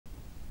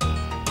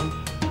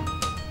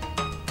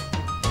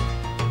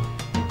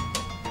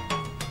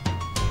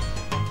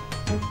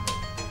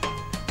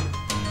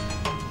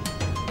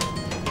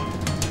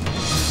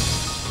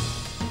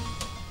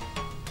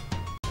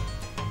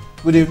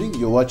Good evening,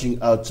 you're watching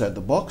Outside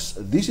the Box.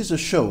 This is a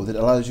show that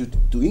allows you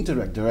to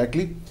interact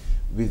directly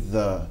with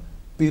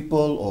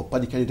people or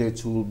party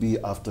candidates who will be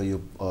after your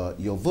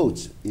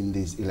votes in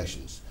these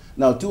elections.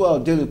 Now, to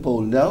our daily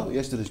poll now,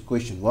 yesterday's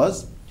question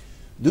was,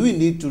 do we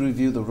need to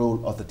review the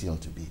role of the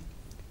TLTB?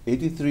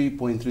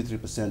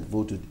 83.33%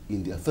 voted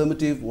in the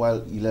affirmative,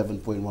 while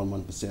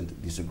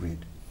 11.11% disagreed.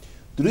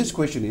 Today's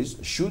question is,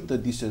 should the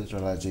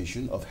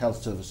decentralization of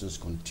health services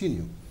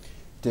continue?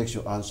 Text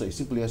your answer is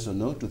simply yes or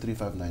no to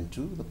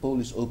 3592. The poll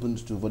is open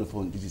to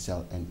Vodafone,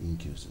 Digicel, and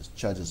Inqs.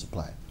 Charges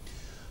apply.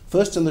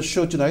 First on the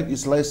show tonight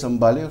is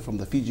Laisa from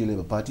the Fiji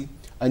Labour Party,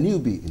 a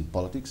newbie in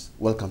politics.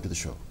 Welcome to the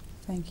show.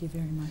 Thank you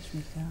very much,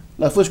 Mika.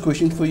 Now, first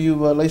question for you,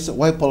 Laisa.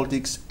 Why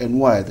politics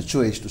and why the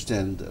choice to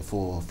stand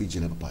for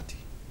Fiji Labour Party?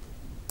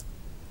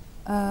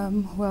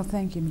 Well,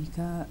 thank you,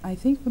 Mika. I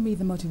think for me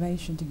the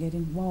motivation to get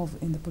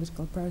involved in the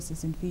political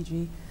process in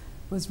Fiji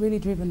was really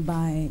driven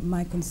by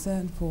my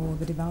concern for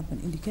the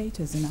development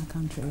indicators in our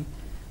country.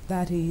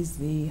 That is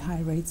the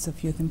high rates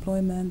of youth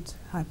employment,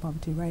 high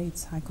poverty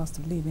rates, high cost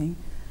of living,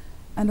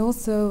 and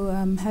also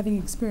having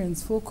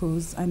experienced 4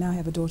 coups. I now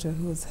have a daughter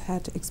who has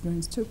had to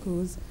experience 2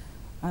 coups.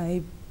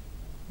 I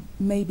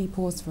maybe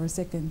paused for a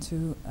second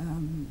to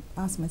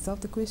ask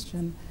myself the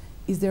question,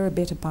 is there a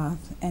better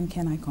path and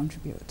can I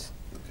contribute?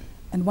 Okay.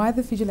 And why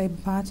the Fiji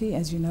Labour Party?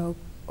 As you know,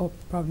 or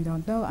probably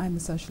don't know, I'm a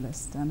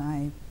socialist and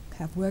I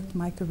have worked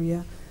my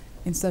career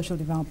in social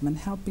development,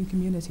 helping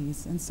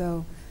communities, and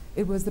so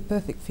it was the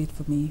perfect fit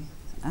for me,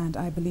 and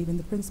I believe in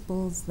the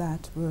principles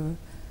that were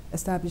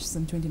established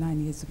some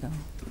 29 years ago.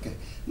 Okay.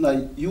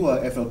 Now, you are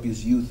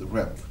FLP's youth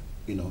rep,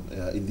 in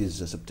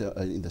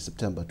the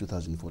September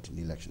 2014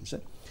 elections.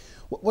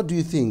 What do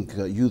you think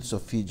youths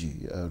of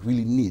Fiji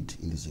really need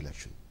in this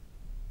election?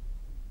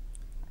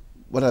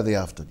 What are they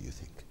after, do you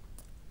think?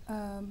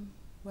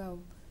 Well,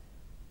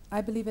 I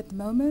believe at the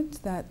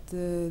moment that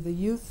the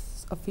youth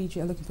of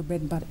Fiji are looking for bread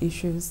and butter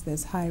issues.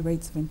 There's high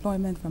rates of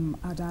employment from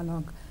our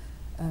dialogue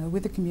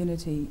with the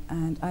community,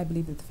 and I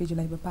believe that the Fiji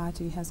Labour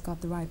Party has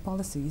got the right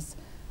policies.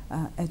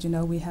 As you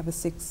know, we have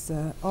 6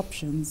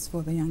 options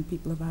for the young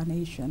people of our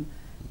nation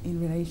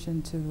in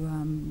relation to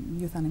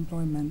youth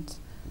unemployment,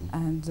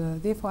 and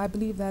therefore I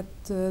believe that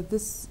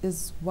this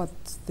is what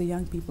the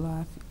young people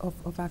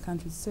of our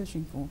country is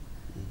searching for.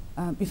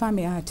 If I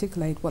may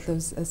articulate what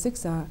those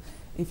 6 are,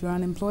 if you're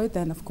unemployed,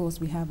 then of course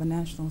we have a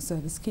national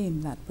service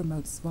scheme that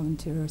promotes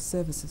volunteer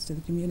services to the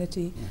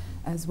community,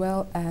 as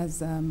well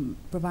as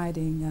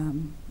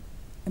providing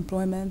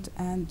employment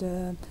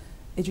and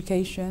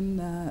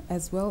education,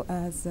 as well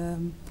as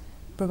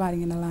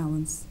providing an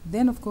allowance.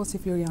 Then of course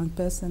if you're a young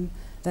person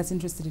that's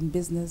interested in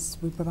business,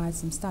 we provide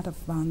some startup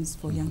funds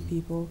for young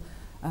people.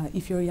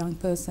 If you're a young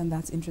person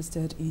that's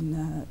interested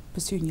in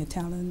pursuing your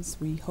talents,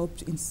 we hope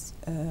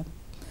to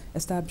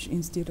establish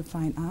Institute of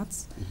Fine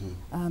Arts.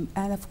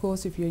 And of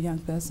course, if you're a young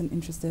person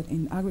interested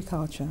in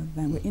agriculture,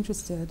 then we're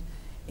interested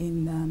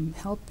in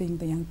helping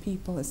the young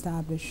people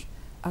establish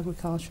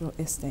agricultural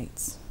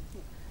estates.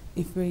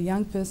 If we're a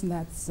young person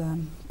that's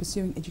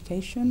pursuing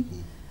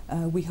education,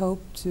 we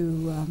hope to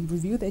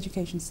review the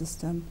education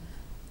system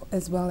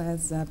as well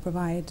as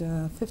provide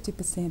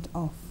 50%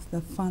 of the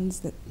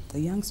funds that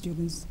the young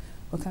students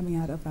who are coming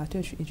out of our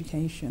tertiary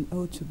education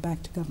owe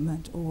back to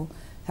government or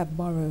have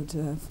borrowed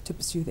to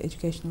pursue the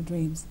educational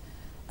dreams.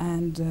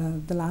 And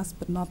the last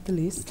but not the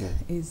least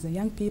is the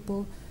young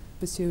people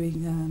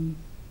pursuing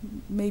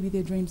maybe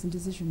their dreams in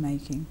decision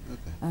making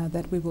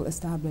that we will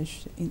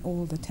establish in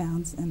all the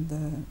towns and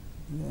the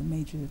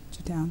major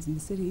 2 towns in the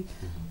city,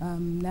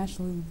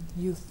 national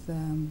youth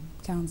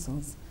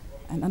councils.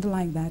 And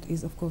underlying that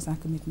is, of course, our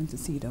commitment to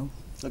CEDAW.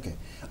 Okay.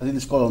 I think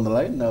this call on the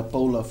line.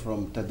 Paula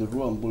from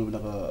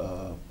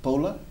Tadurua.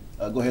 Paula,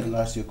 go ahead and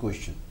ask your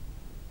question.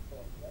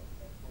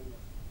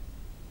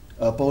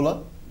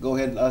 Paula, go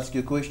ahead and ask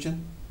your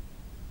question.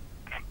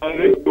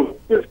 The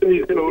question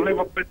is,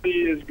 Labour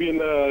Party has been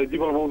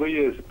developed over the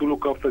years to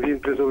look after the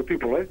interests of the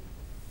people, right?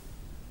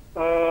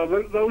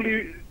 The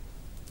only...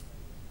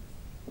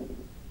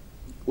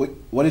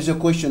 What is your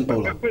question,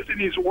 Paula? The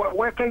question is,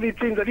 why can't they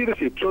change the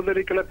leadership so that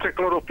they can attract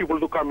a lot of people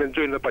to come and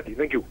join the party?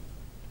 Thank you.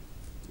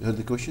 You heard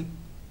the question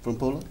from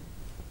Paula?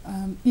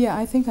 Yeah,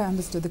 I think I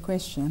understood the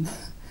question.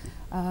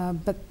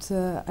 But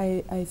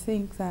I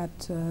think that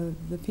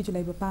the Fiji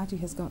Labour Party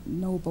has got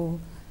noble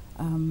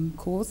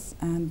cause,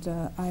 and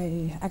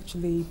I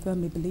actually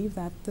firmly believe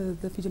that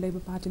the Fiji Labour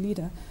Party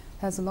leader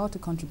has a lot to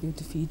contribute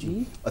to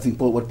Fiji. I think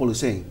what Paul is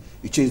saying,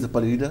 you change the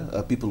party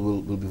leader, people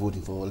will be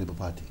voting for Labour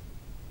Party.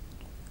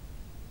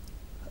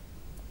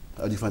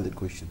 How do you find that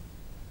question?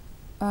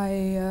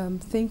 I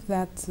think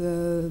that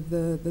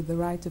the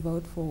right to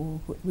vote for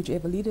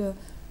whichever leader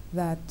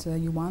that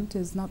you want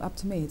is not up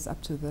to me, it's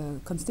up to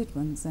the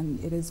constituents, and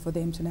it is for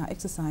them to now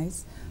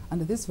exercise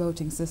under this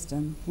voting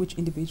system which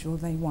individual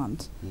they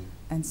want.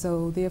 And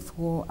so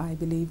therefore I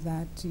believe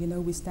that, you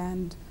know, we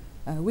stand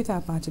with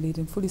our party leader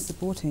and fully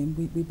support him.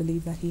 We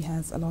believe that he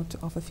has a lot to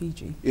offer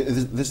Fiji. Yeah,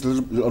 there's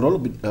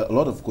a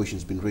lot of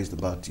questions been raised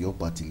about your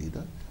party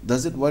leader.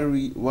 Does it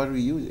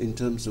worry you in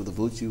terms of the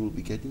votes you will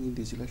be getting in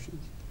these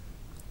elections?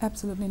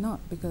 Absolutely not,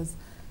 because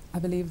I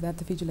believe that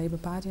the Fiji Labour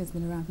Party has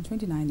been around for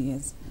 29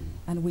 years,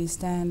 and we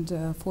stand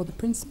for the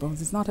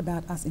principles. It's not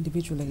about us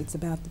individually, it's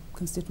about the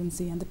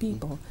constituency and the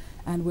people.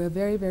 And we're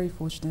very, very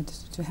fortunate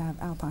to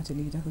have our party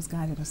leader who's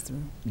guided us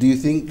through. Do you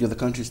think the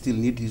country still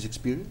needs his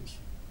experience?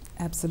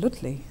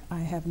 Absolutely. I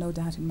have no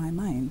doubt in my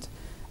mind.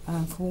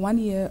 For 1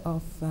 year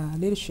of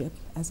leadership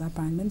as our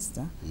Prime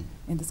Minister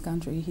in this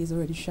country, he's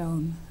already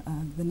shown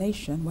the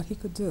nation what he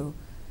could do.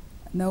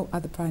 No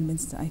other Prime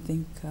Minister, I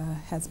think,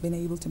 has been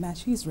able to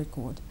match his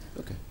record.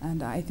 Okay.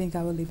 And I think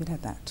I will leave it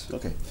at that.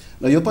 Okay.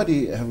 Now, your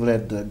party have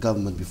led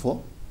government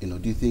before. Do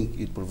you think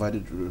it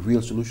provided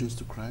real solutions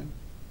to crime?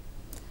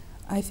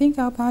 I think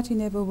our party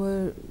never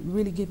were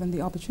really given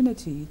the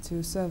opportunity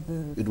to serve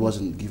the... It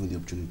wasn't given the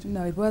opportunity?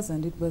 No, it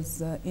wasn't. It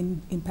was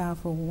in power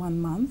for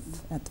 1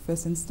 month at the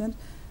first instant,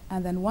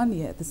 and then 1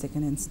 year at the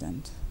second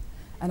instant.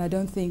 And I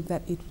don't think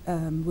that it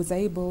was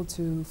able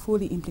to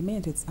fully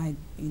implement its,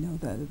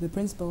 the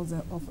principles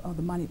of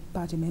the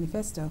party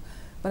manifesto.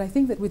 But I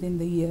think that within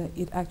the year,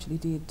 it actually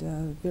did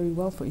very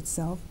well for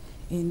itself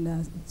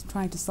in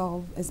trying to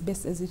solve as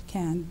best as it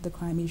can the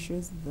crime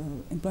issues, the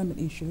employment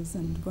issues,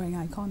 and growing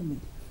our economy.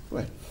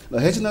 Right. Now,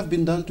 has enough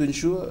been done to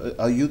ensure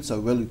our youths are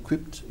well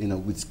equipped,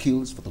 with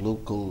skills for the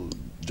local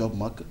job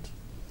market?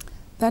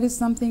 That is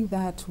something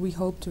that we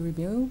hope to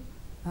reveal.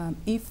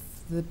 If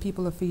the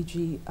people of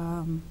Fiji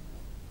are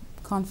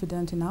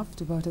confident enough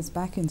to vote us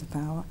back into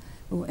power,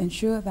 we will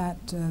ensure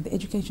that the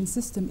education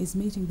system is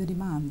meeting the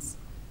demands.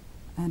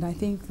 And I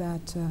think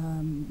that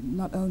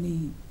not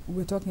only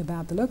we're talking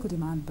about the local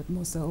demand, but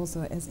more so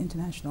also as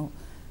international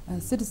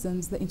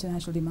citizens, the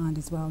international demand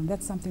as well. And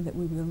that's something that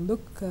we will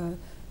look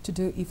to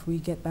do if we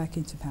get back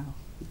into power.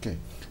 Okay.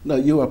 Now,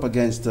 you're up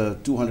against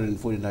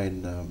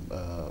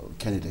 249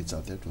 candidates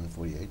out there,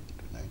 248,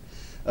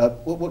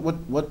 249.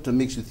 What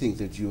makes you think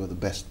that you are the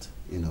best,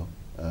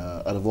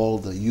 out of all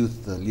the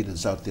youth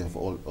leaders out there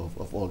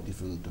of all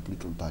different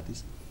political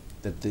parties,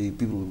 that the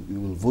people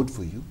will vote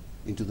for you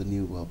into the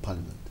new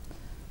parliament?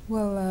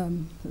 Well,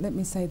 let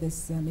me say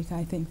this, Mika.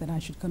 I think that I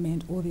should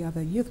commend all the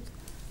other youth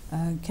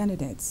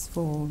candidates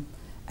for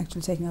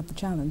actually taking up the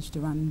challenge to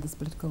run in this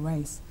political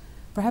race.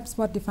 Perhaps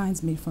what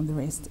defines me from the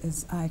rest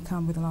is I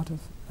come with a lot of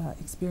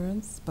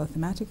experience, both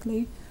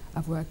thematically.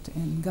 I've worked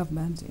in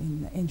government,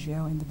 in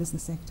NGO, in the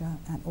business sector,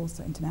 and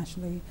also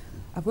internationally.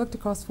 I've worked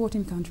across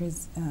 14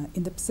 countries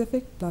in the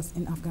Pacific, plus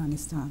in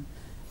Afghanistan.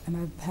 And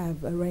I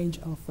have a range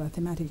of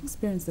thematic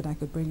experience that I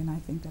could bring, and I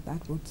think that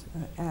that would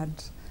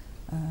add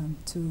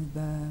to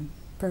the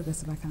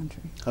progress of our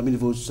country. How many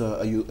votes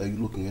are you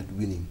looking at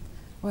winning?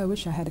 Well, I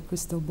wish I had a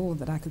crystal ball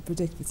that I could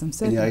predict with some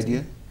certainty. Any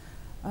idea?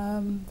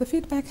 The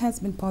feedback has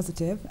been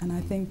positive, and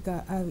I think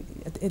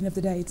at the end of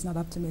the day, it's not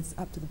up to me, it's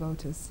up to the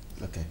voters.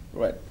 Okay,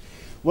 right.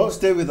 Well,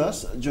 stay with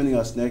us. Joining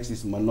us next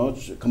is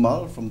Manoj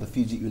Kamal from the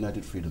Fiji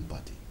United Freedom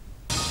Party.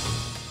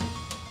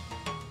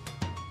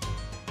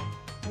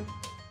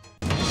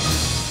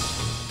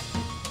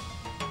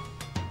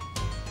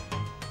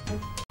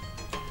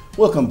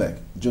 Welcome back.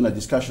 Join our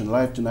discussion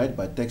live tonight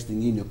by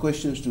texting in your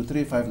questions to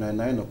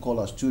 3599 or call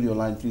our studio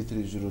line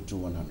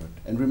 3302100.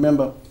 And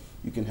remember,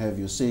 you can have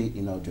your say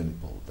in our daily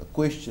poll. The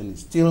question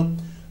is still,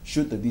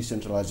 should the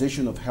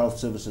decentralization of health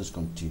services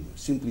continue?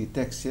 Simply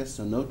text yes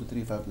or no to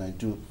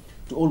 3592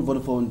 to all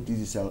Vodafone,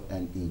 Digicel,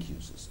 and Inc.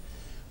 users.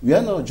 We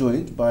are now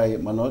joined by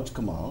Manoj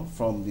Kamal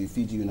from the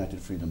Fiji United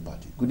Freedom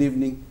Party. Good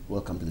evening.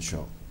 Welcome to the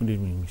show. Good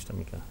evening, Mr.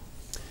 Mika.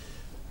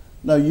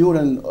 Now, you're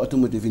an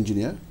automotive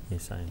engineer.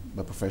 Yes, I am.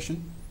 By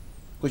profession.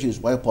 Question is,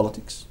 why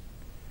politics?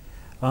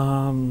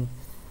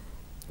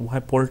 Why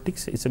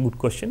politics? It's a good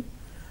question.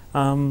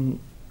 I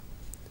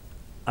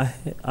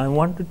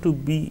wanted to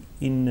be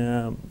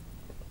in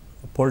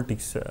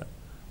politics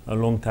a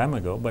long time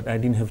ago, but I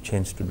didn't have a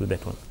chance to do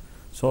that one.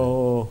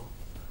 So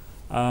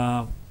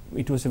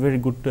it was a very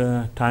good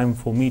time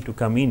for me to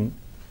come in,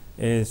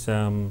 as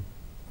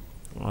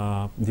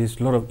there's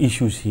a lot of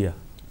issues here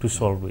to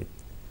solve with.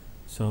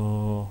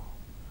 So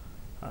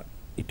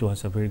it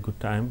was a very good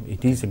time.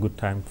 It is a good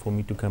time for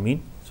me to come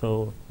in.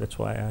 So that's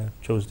why I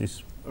chose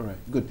this. All right,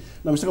 good.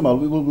 Now, Mr. Kamal,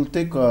 we'll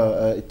take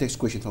a text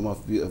question from our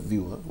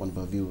viewer, one of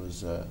our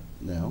viewers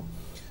now.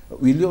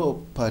 Will your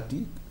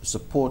party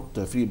support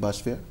free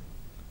bus fare?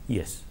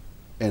 Yes.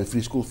 And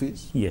free school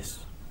fees? Yes.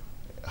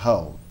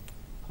 How?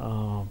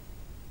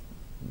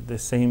 The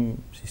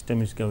same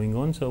system is going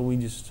on, so we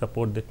just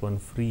support that one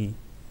free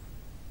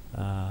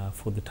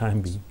for the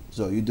time being.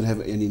 So you don't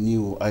have any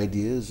new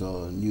ideas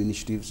or new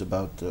initiatives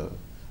about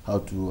how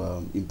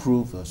to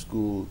improve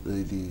school,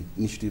 the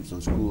initiatives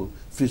on school,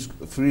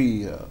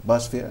 free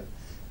bus fare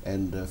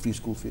and free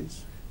school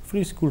fees?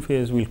 Free school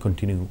fares will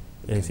continue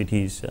as it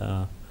is.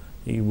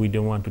 We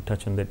don't want to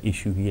touch on that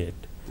issue yet.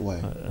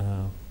 Why?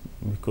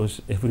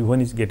 Because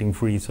everyone is getting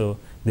free, so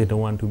they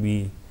don't want to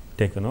be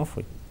taken off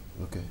it.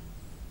 Okay.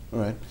 All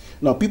right.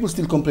 Now, people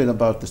still complain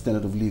about the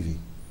standard of living.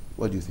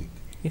 What do you think?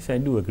 Yes, I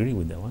do agree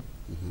with that one.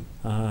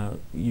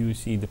 Mm-hmm. You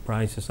see the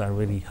prices are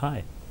very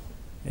high,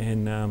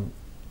 and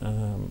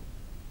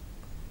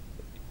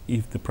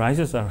if the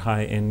prices are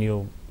high and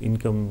your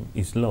income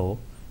is low,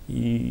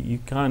 you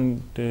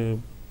can't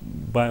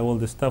buy all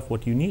the stuff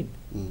what you need.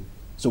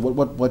 So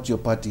what your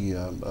party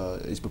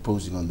is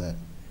proposing on that?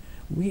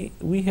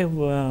 We have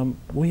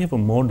a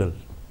model,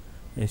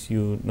 as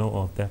you know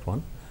of that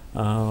one.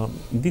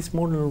 This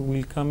model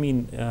will come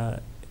in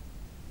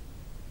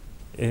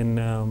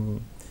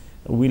and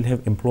we'll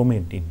have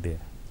employment in there.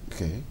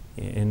 Okay.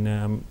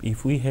 And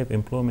if we have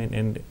employment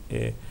and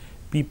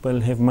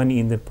people have money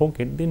in their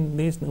pocket, then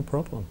there is no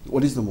problem.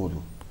 What is the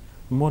model?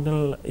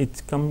 Model,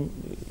 it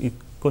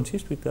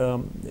consists with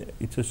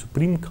it's a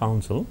Supreme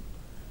Council,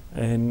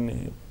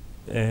 and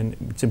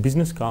it's a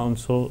business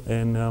council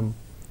and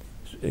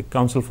a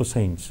council for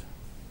science.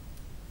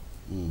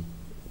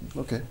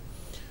 Okay.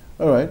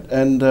 All right.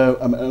 And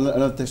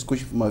another text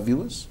question for my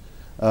viewers.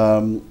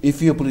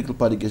 If your political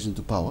party gets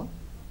into power,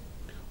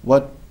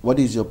 what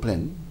is your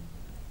plan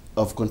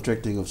of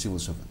contracting of civil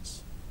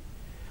servants?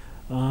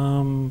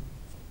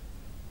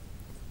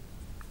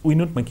 We're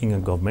not making a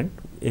government.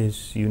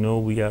 As you know,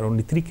 we are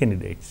only 3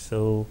 candidates.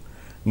 So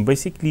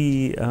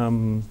basically,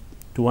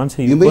 to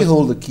answer your question, you may question,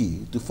 hold the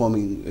key to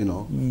forming,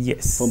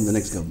 yes, form the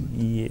next government.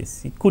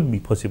 Yes, it could be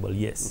possible.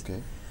 Yes.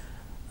 Okay.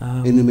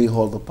 And you may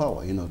hold the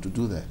power, to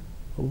do that.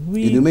 And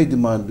you may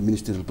demand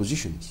ministerial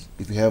positions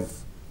if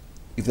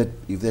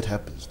that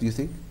happens. Do you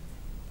think?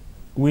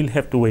 We'll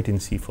have to wait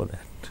and see for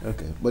that.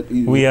 Okay, but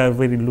we are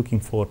very looking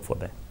forward for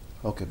that.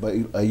 Okay, but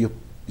is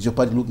your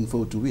party looking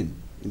forward to win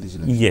in this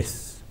election?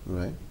 Yes.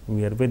 Right.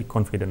 We are very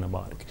confident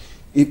about it.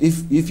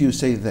 If you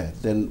say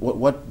that, then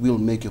what will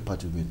make your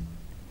party win?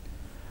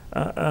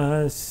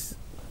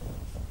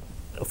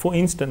 For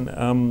instance,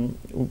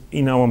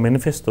 in our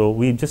manifesto,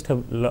 we just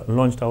have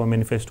launched our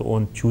manifesto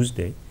on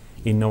Tuesday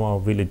in our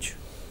village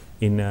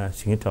in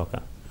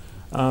Singatoka.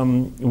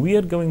 We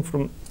are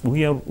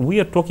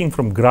talking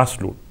from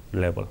grassroots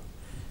level.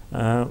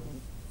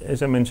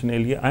 As I mentioned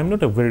earlier, I'm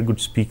not a very good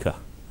speaker.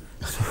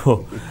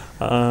 So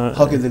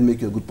how can that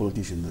make you a good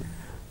politician then?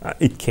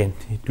 It can.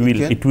 It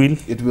will.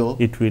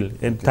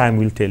 And okay. Time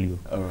will tell you.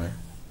 All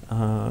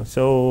right.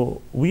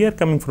 So we are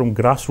coming from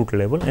grassroots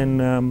level, and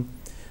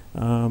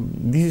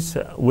this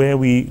is where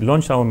we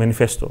launched our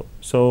manifesto.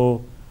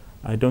 So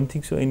I don't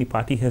think so any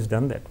party has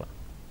done that one.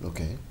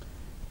 Okay.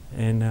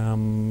 And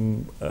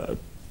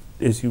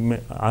as you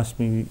asked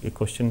me a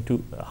question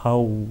to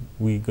how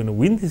we going to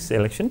win this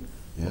election.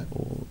 Yeah.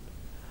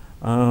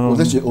 Well,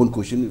 that's your own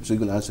question. So you're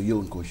going to answer your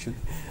own question.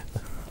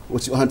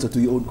 What's your answer to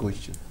your own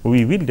question?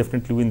 We will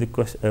definitely win the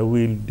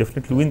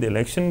win the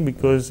election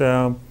because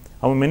our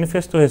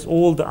manifesto has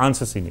all the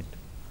answers in it.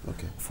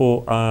 Okay.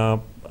 For a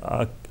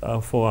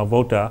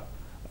voter,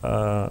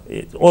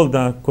 all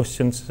the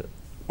questions,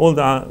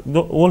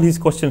 all his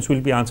questions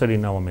will be answered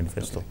in our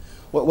manifesto. Okay.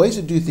 Why is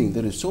it, do you think,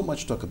 there is so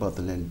much talk about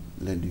the land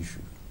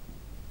issue?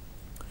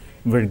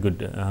 Very good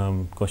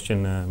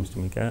question, Mr.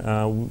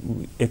 Mika.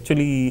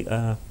 Actually,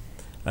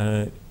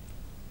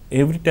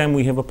 every time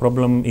we have a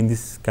problem in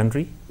this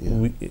country, yeah.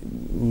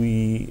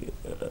 we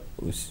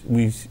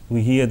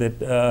hear that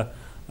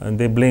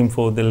they blame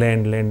for the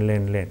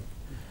land.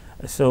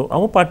 So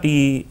our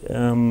party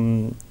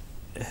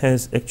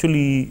has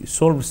actually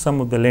solved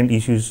some of the land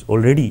issues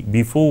already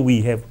before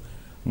we have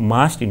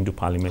marched into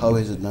parliament. How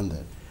has it done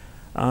that?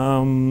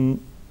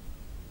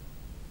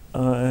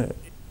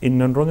 In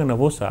Nandronga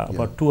Navosa, yeah.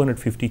 about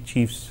 250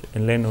 chiefs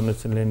and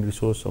landowners and land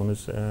resource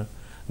owners,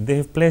 they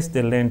have placed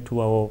their land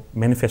to our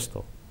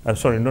manifesto.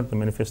 Sorry, not the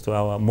manifesto,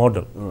 our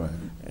model. Right.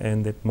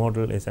 And that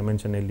model, as I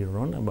mentioned earlier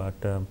on, about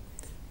the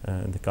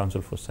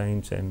Council for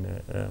Science and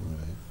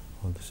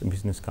or the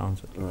Business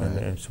Council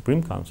and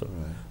Supreme Council.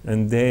 Right.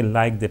 And they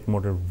like that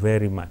model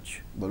very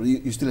much. But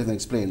you still haven't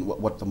explained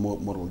what the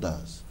model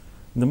does.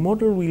 The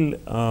model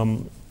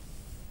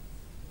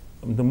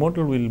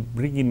will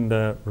bring in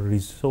the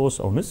resource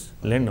owners,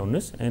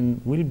 landowners,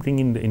 and will bring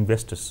in the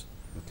investors.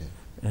 Okay.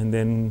 And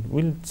then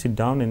we'll sit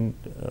down and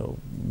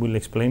we'll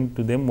explain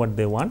to them what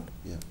they want.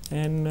 Yeah.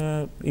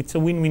 And it's a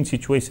win-win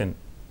situation.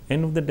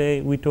 End of the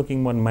day, we're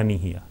talking about money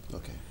here.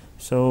 Okay.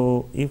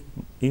 So if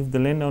the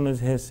landowners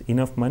has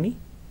enough money,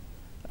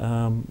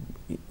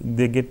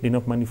 they get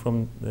enough money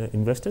from the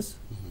investors,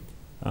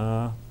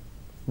 they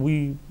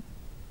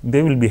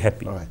will be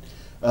happy. All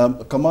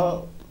right.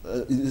 Kamal,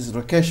 this is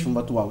Rakesh from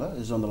Batuanga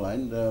is on the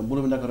line.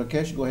 Mbula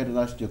Rakesh, go ahead and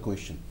ask your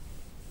question.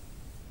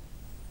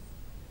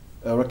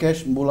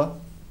 Rakesh Mbula.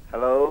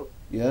 Hello.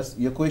 Yes,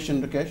 your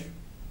question, Rakesh.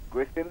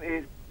 Question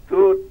is,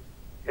 should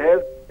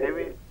health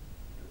service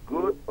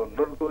good or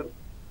not good?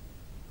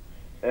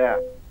 Yeah.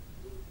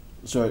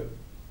 Sorry,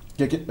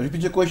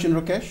 repeat your question,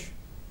 Rakesh.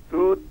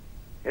 Should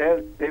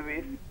health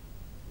service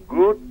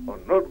good or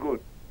not good?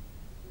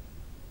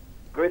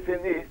 Question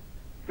is,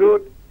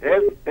 should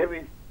health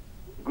service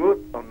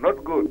good or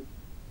not good?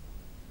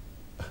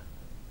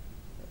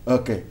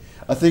 Okay,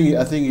 I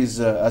think he's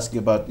asking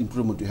about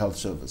improvement to health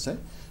service.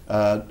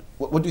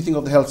 What do you think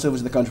of the health service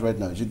in the country right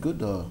now? Is it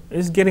good? Or?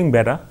 It's getting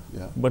better,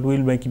 yeah. But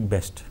we'll make it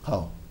best.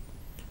 How?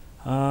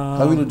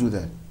 How will you do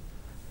that?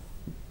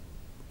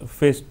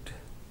 First,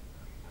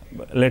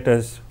 let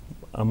us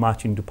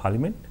march into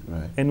parliament,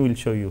 right. And we'll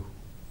show you.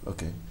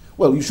 Okay.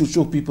 Well, you should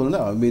show people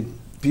now. I mean,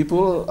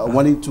 people are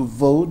wanting to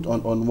vote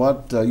on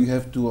what you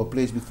have to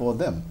place before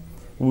them.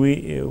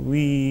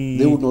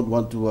 They would not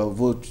want to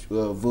vote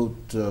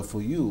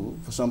for you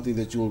for something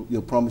that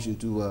you're promising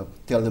to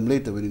tell them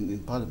later when in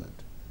Parliament.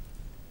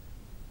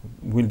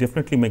 We'll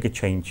definitely make a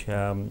change.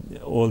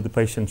 All the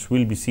patients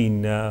will be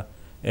seen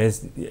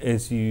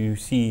as you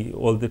see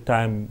all the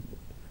time.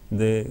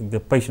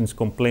 The patients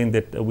complain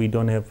that we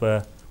don't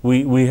have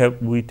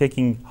we're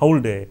taking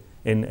whole day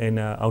in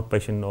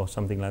outpatient or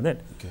something like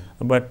that. Okay.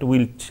 But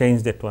we'll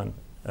change that one.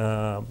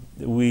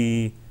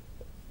 We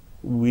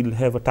will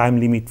have a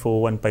time limit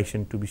for one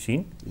patient to be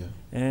seen,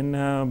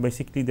 and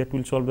basically that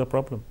will solve the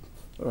problem.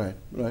 Right,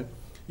 right.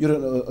 You're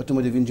an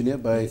automotive engineer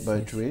by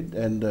trade,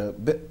 and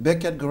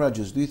backyard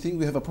garages, do you think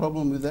we have a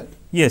problem with that?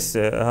 Yes,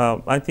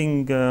 I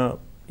think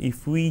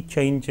if we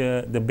change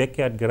the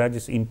backyard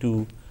garages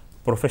into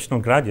professional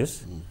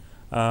garages,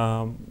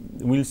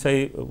 we'll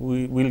say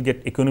we'll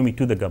get economy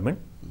to the government,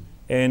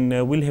 and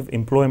we'll have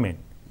employment.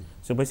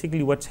 So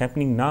basically what's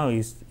happening now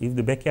is if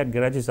the backyard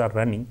garages are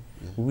running,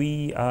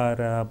 we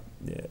are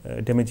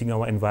damaging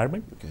our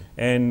environment,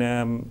 and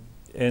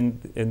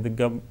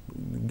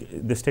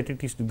the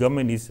statistics to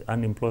government is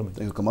unemployment.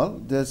 Thank you,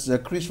 Kamal. There's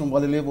Chris from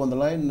Walilevo on the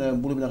line.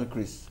 Bula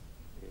Chris.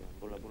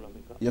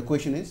 Your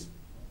question is?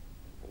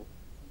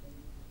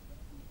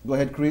 Go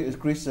ahead,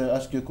 Chris,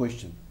 ask your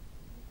question.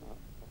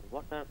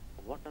 What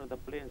are the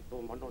plans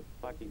for Manoj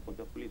party for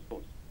the police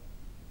force?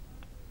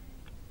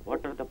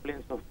 What are the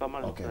plans of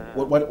Kamal? Okay.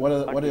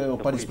 What are your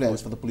party's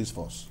plans for the police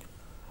force?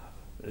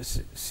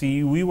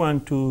 See, we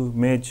want to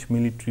merge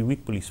military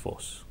with police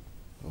force.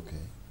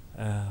 Okay.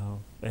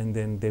 And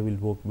then they will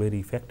work very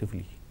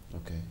effectively.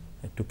 Okay.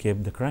 To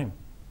curb the crime.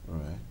 All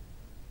right.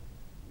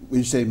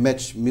 When you say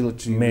match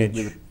military,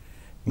 merge.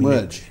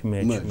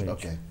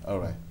 Okay. All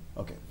right.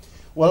 Okay.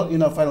 Well,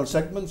 in our final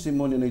segment,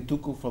 Simione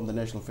Naituku from the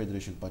National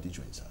Federation Party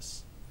joins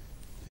us.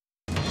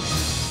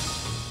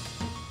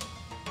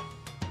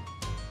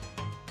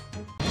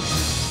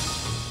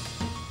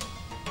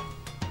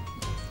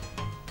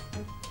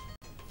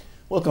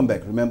 Welcome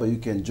back. Remember, you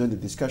can join the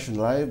discussion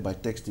live by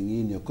texting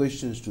in your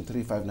questions to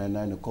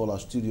 3599 or call our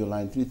studio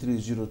line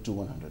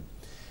 3302100.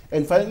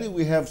 And finally,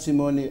 we have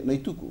Simione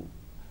Naituku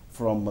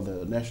from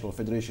the National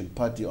Federation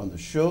Party on the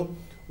show.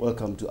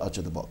 Welcome to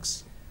Outside the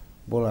Box.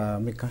 Bola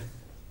Mika.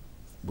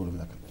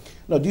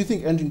 Now, do you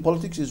think entering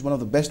politics is one of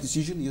the best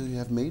decisions you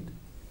have made?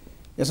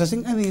 Yes, I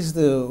think that is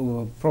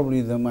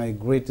probably my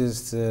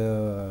greatest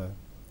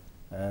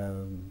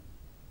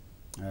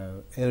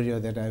area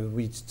that I've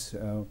reached.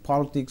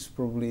 Politics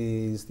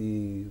probably is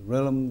the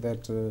realm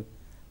that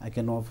I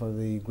can offer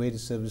the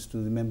greatest service to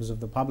the members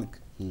of the public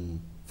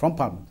from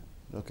Parliament.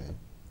 Okay,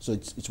 so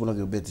it's one of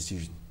your best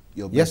decisions,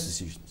 best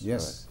decisions.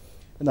 Yes.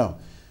 Right. Now,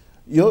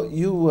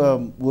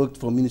 you worked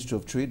for Ministry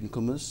of Trade and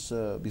Commerce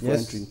before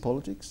entering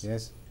politics.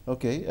 Yes.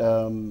 Okay,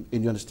 and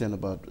you understand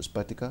about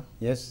Spartica?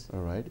 Yes.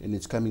 All right, and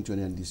it's coming to an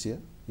end this year?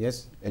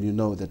 Yes. And you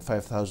know that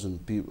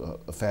 5,000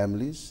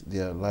 families,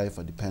 their life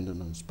are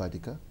dependent on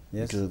Spartica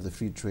because of the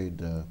free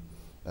trade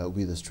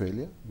with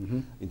Australia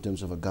in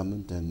terms of a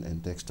garment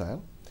and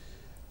textile.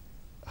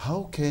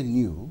 How can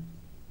you,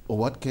 or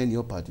what can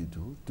your party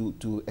do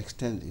to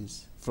extend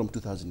this from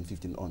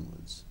 2015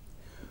 onwards?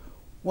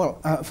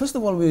 Well, first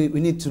of all, we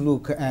need to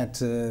look at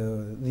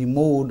the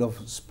mode of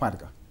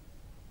Spartica.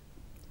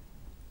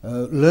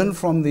 Learn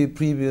from the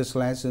previous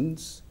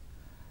lessons,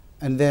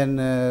 and then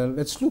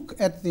let's look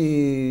at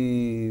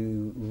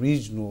the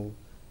regional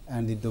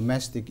and the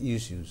domestic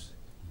issues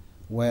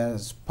where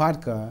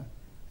Spartica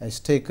has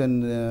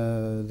taken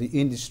the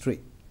industry.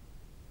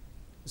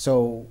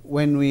 So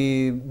when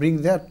we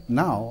bring that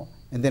now,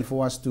 and then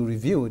for us to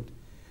review it,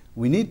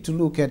 we need to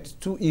look at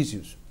two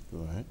issues.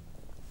 All right.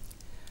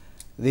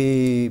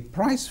 The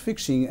price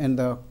fixing and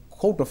the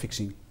quota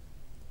fixing.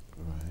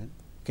 Right.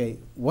 Okay,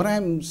 what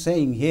I'm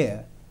saying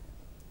here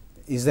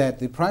is that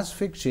the price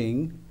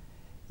fixing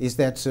is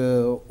that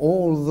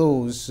all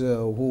those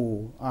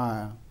who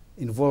are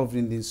involved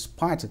in this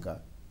Spartica,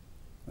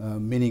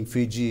 meaning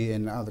Fiji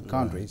and other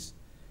countries,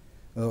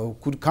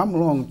 could come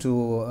along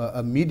to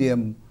a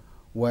medium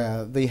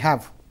where they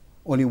have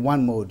only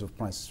one mode of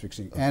price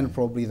fixing and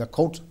probably the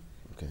quota.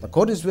 Okay. The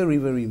quota is very,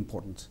 very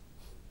important.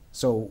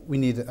 So we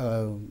need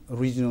a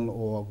regional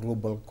or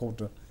global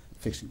quota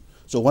fixing.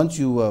 So once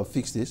you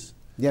fix this,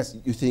 yes,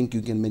 you think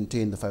you can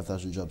maintain the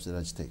 5,000 jobs that are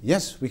at stake?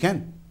 Yes, we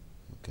can.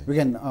 Okay. We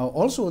can.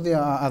 Also, there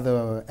are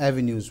other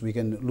avenues we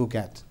can look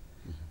at.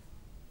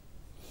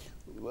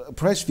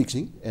 Price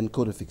fixing and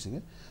quota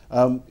fixing.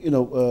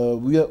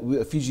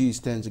 Fiji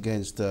stands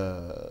against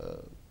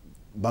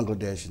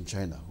Bangladesh and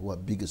China, who are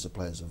bigger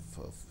suppliers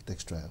of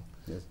textile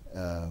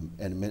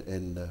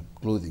and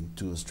clothing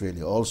to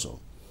Australia also.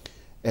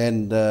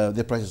 And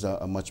their prices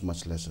are much,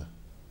 much lesser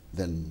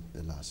than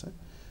us.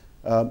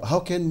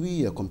 How can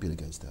we compete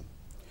against them?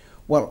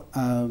 Well,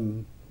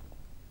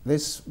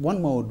 there's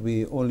one mode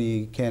we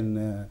only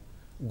can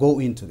go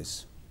into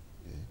this.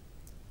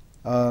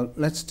 Okay.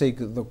 Let's take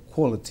the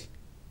quality.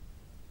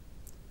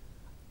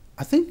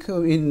 I think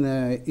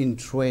in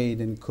trade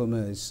and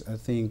commerce, I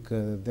think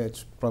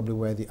that's probably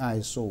where the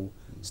ISO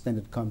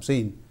standard comes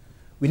in.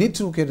 We need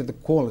to look at the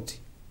quality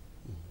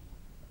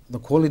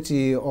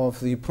of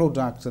the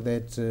product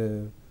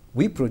that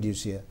we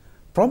produce here.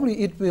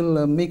 Probably it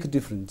will make a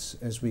difference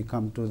as we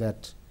come to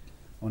that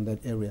on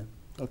that area.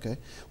 Okay.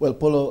 Well,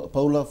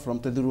 Paula from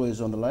Teduru is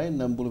on the line.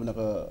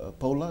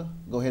 Paula,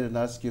 go ahead and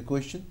ask your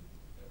question.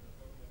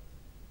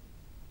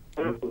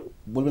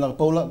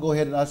 Paula, go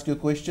ahead and ask your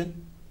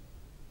question.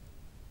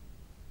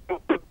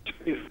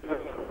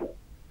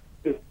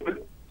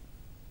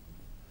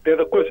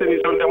 The question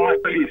is on the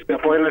master list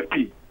for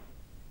LFP.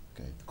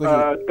 Okay.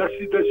 Does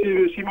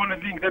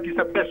Simione think that is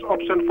the best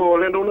option for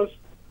landowners?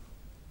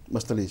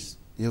 Master list.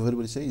 You heard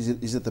what he said?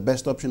 Is it the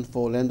best option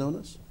for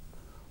landowners?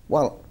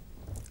 Well,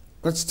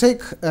 let's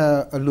take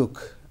a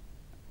look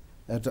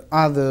at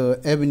other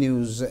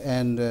avenues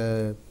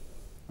and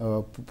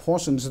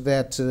proportions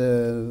that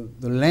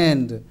the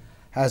land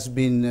has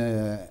been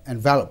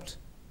enveloped.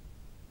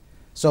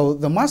 So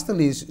the master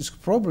lease is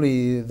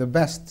probably the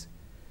best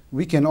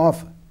we can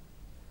offer,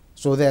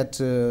 so that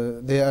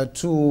there are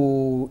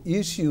two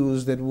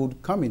issues that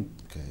would come in.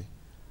 Okay.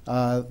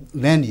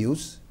 Land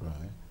use,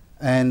 right,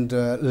 and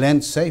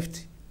land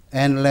safety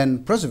and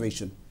land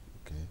preservation.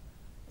 Okay.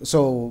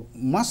 So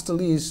master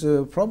lease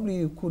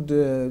probably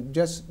could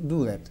just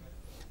do that.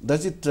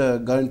 Does it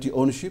guarantee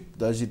ownership?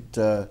 Does it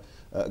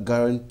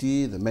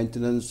guarantee the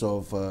maintenance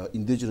of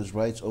indigenous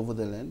rights over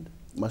the land,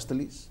 master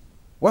lease?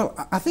 Well,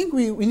 I think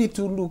we need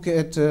to look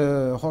at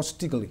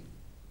holistically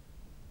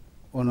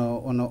on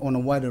a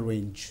wider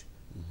range,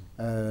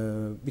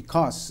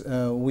 because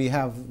we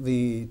have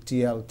the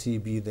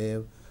TLTB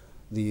there,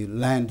 the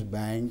land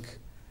bank,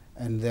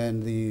 and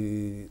then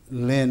the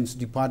lands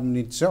department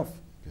itself.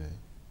 Okay.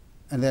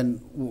 And then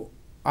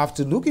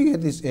after looking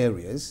at these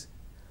areas,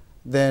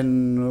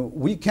 then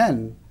we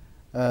can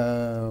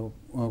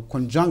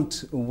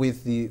conjunct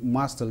with the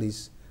master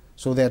lease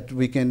so that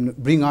we can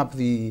bring up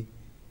the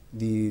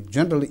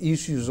general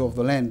issues of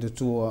the land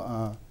to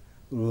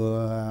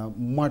a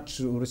much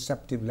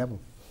receptive level.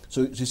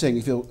 So you're saying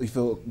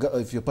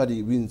if your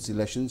party wins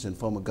elections and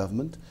form a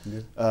government,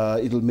 yes,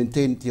 it'll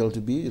maintain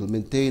TLTB, it'll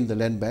maintain the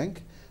land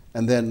bank,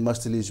 and then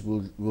master lease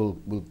will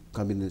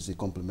come in as a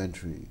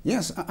complementary.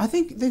 Yes, I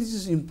think this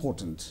is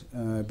important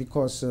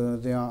because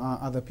there are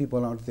other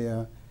people out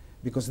there,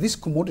 because this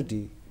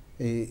commodity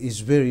is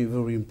very,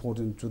 very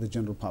important to the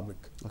general public.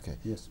 Okay.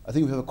 Yes. I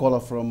think we have a caller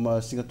from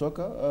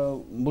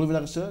Sigatoka.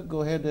 Mulvinaka, sir,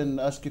 go ahead and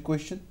ask your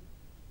question.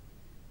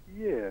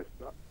 Yes,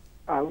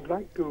 I would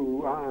like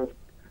to ask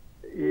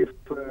if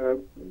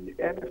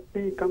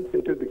NFP comes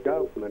into the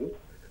government,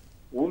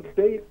 would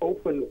they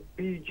open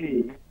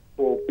Fiji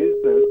for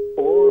business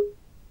or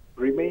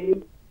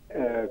remain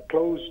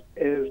closed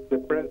as the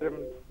present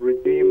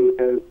regime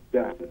has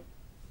done?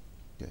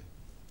 Okay.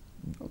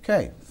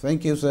 Okay,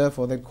 thank you, sir,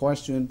 for that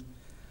question.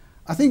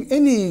 I think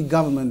any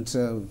government,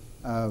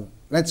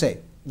 let's say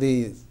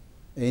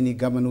any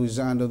government who is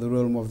under the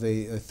realm of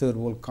the third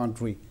world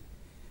country,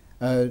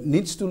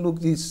 needs to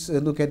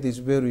look at this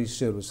very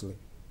seriously.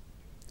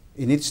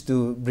 It needs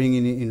to bring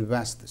in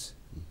investors.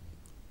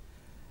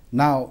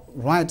 Now,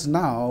 right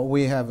now,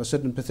 we have a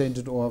certain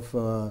percentage of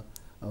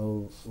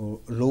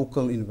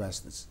local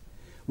investors.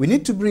 We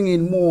need to bring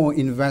in more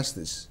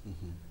investors.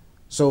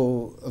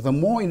 So the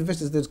more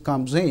investors that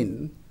comes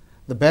in,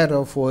 the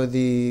better for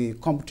the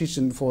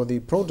competition for the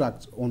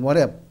product on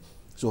whatever.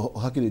 So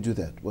how can you do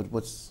that?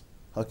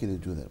 How can you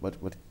do that?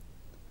 What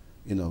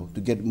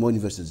to get more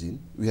investors in?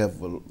 We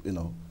have we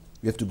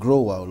have to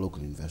grow our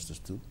local investors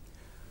too.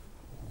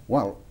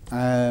 Well,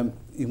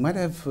 you might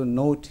have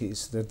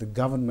noticed that the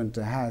government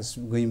has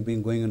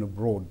been going on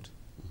abroad,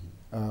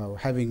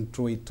 having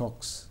trade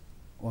talks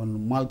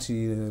on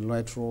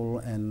multilateral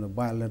and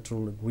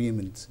bilateral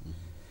agreements.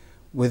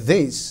 With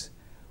this,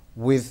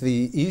 with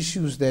the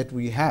issues that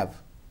we have,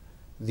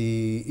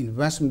 the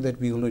investment that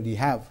we already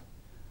have,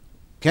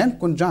 can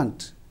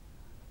conjunct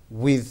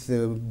with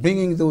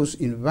bringing those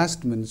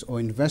investments or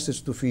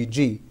investors to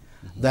Fiji,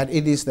 that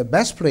it is the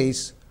best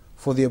place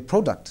for their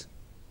product.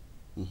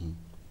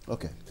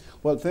 Okay.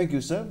 Well, thank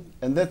you, sir.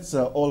 And that's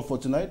all for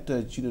tonight.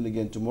 Tune in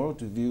again tomorrow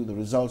to view the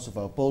results of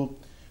our poll.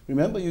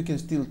 Remember, you can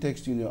still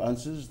text in your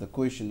answers. The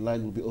question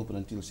line will be open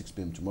until 6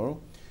 p.m. tomorrow.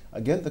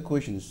 Again, the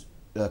question is,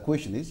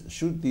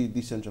 should the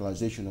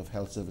decentralization of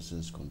health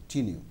services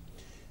continue?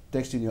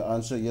 Text in your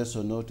answer, yes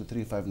or no, to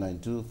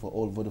 3592 for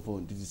all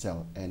Vodafone,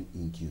 Digicel, and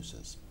INC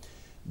users.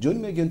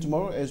 Join me again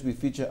tomorrow as we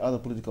feature other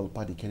political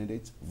party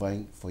candidates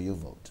vying for your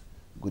vote.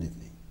 Good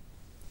evening.